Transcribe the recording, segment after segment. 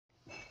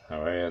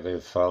Alright there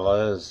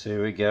fellas,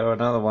 here we go,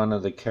 another one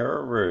of the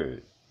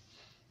Kereru.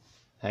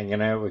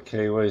 Hanging out with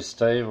Kiwi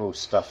Steve will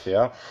stuff you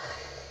up.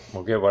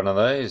 We'll get one of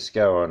these,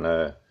 go on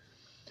a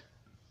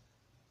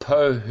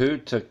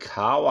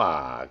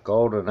Pohutukawa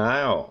golden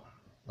ale.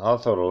 I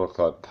thought it looked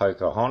like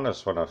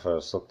Pocahontas when I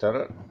first looked at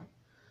it,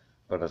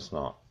 but it's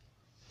not.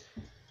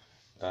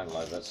 Don't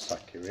let that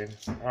suck you in.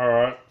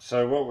 Alright,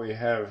 so what we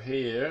have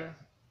here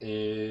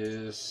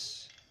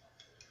is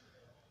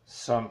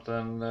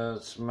something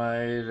that's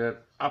made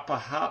at Upper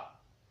Hutt,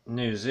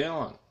 New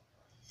Zealand.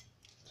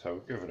 So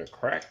we'll give it a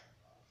crack.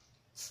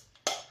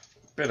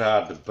 Bit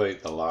hard to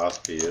beat the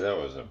last beer, that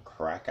was a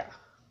cracker.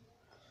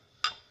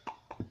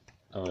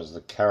 It was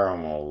the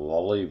caramel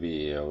lolly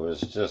beer, it was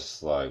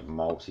just like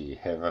malty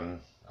heaven.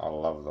 I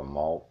love the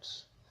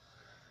malts.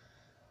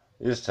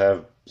 I used to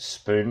have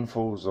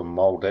spoonfuls of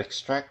malt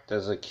extract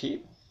as a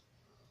kid.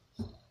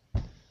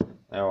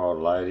 Our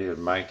old lady would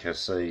make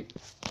us eat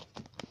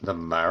the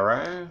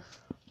marrow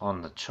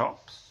on the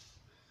chops,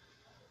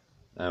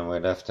 and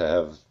we'd have to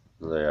have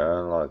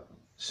like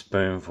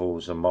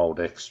spoonfuls of malt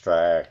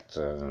extract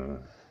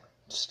and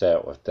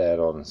stout with that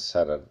on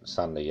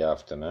Sunday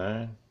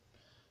afternoon.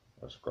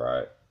 It was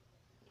great.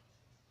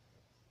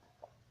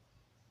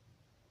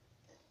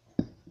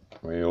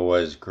 We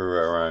always grew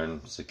our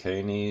own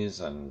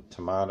zucchinis and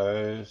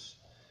tomatoes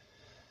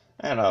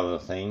and other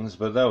things,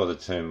 but they were the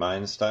two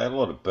mainstay. A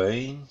lot of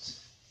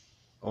beans,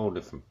 all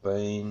different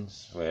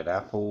beans. We had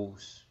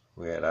apples,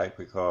 we had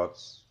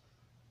apricots,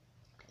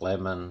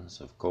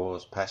 lemons, of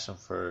course, passion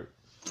fruit.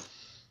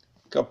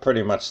 Got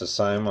pretty much the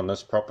same on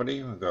this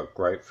property. We've got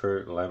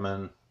grapefruit,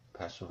 lemon,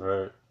 passion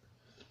fruit.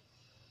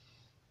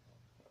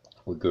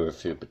 We grew a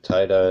few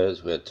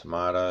potatoes, we had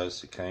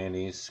tomatoes,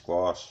 zucchinis,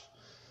 squash,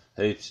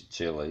 heaps of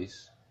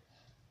chilies.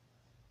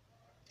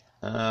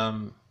 A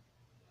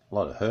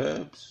lot of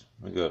herbs.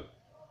 We got,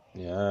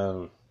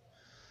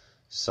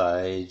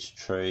 sage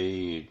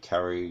tree,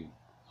 curry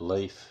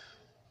leaf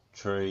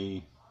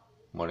tree,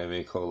 whatever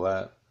you call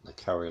that, the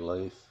curry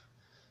leaf.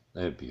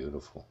 They're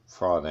beautiful.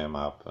 Fry them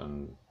up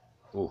and,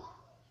 ooh,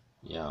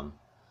 yum.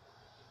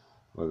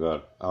 We've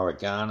got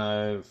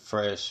oregano,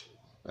 fresh,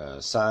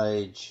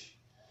 sage,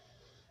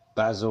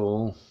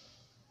 basil,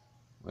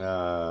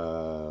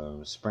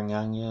 spring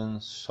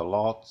onions,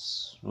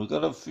 shallots. We've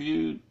got a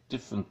few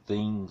different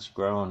things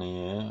growing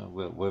here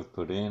we've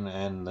put in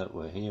and that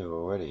were here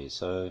already,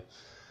 so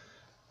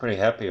pretty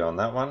happy on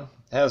that one.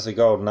 How's the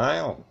golden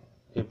ale?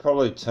 You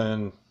probably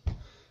tuned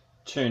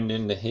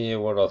in to hear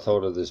what I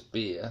thought of this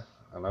beer,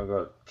 and I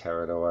got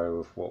carried away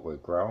with what we're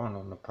growing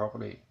on the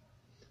property.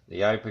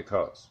 The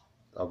apricots,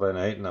 I've been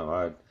eating them.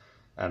 I had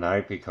an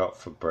apricot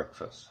for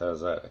breakfast.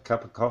 How's that? A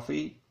cup of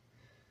coffee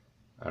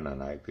and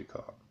an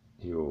apricot.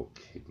 You're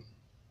kidding.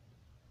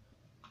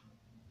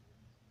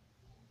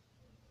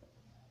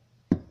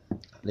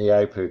 The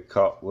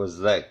apricot was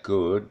that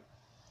good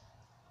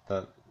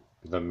that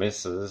the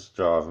missus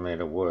driving me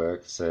to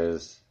work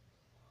says,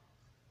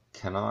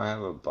 "Can I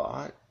have a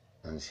bite?"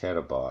 And she had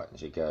a bite and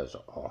she goes,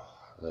 "Oh,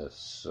 that's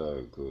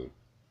so good."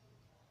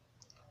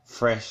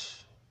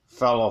 Fresh,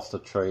 fell off the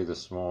tree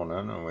this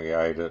morning and we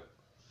ate it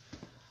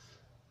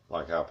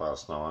like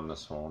 9:30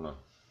 this morning.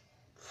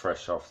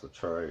 Fresh off the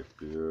tree,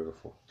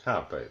 beautiful.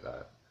 Can't beat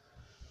that.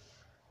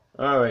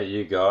 Alright,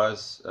 you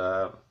guys,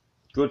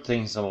 good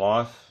things in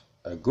life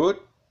are good,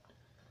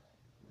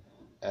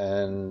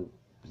 and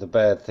the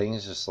bad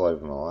things, just leave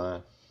them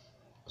alone.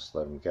 Just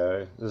let them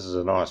go. This is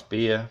a nice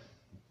beer.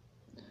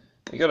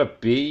 You got a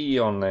bee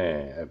on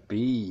there, a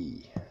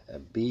bee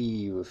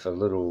with a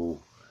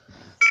little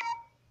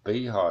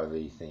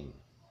beehive-y thing.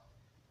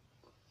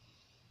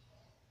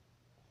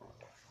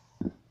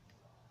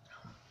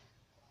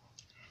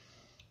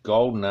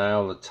 Golden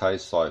ale that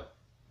tastes like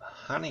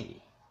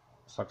honey.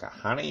 It's like a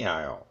honey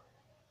ale.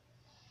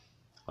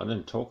 I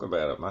didn't talk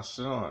about it much,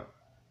 did I?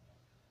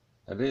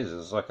 It is.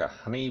 It's like a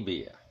honey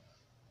beer.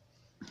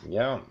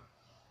 Yum.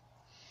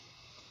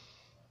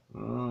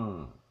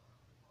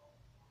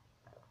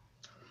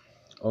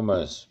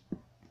 Almost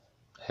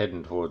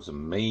heading towards a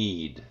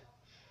mead.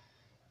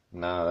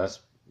 No,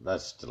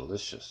 that's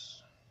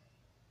delicious.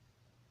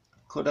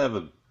 Could have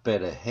a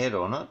better head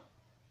on it,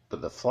 but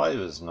the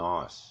flavour's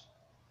nice.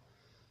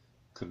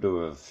 Could do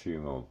a few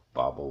more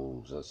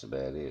bubbles, that's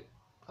about it.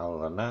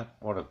 Other than that,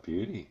 what a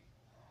beauty.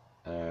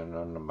 And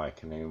I'm not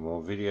making any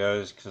more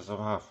videos because I'm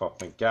half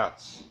off my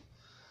guts.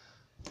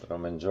 But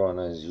I'm enjoying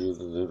these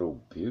little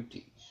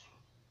beauties.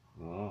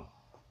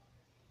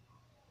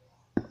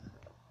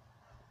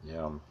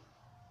 Yum.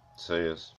 See yous.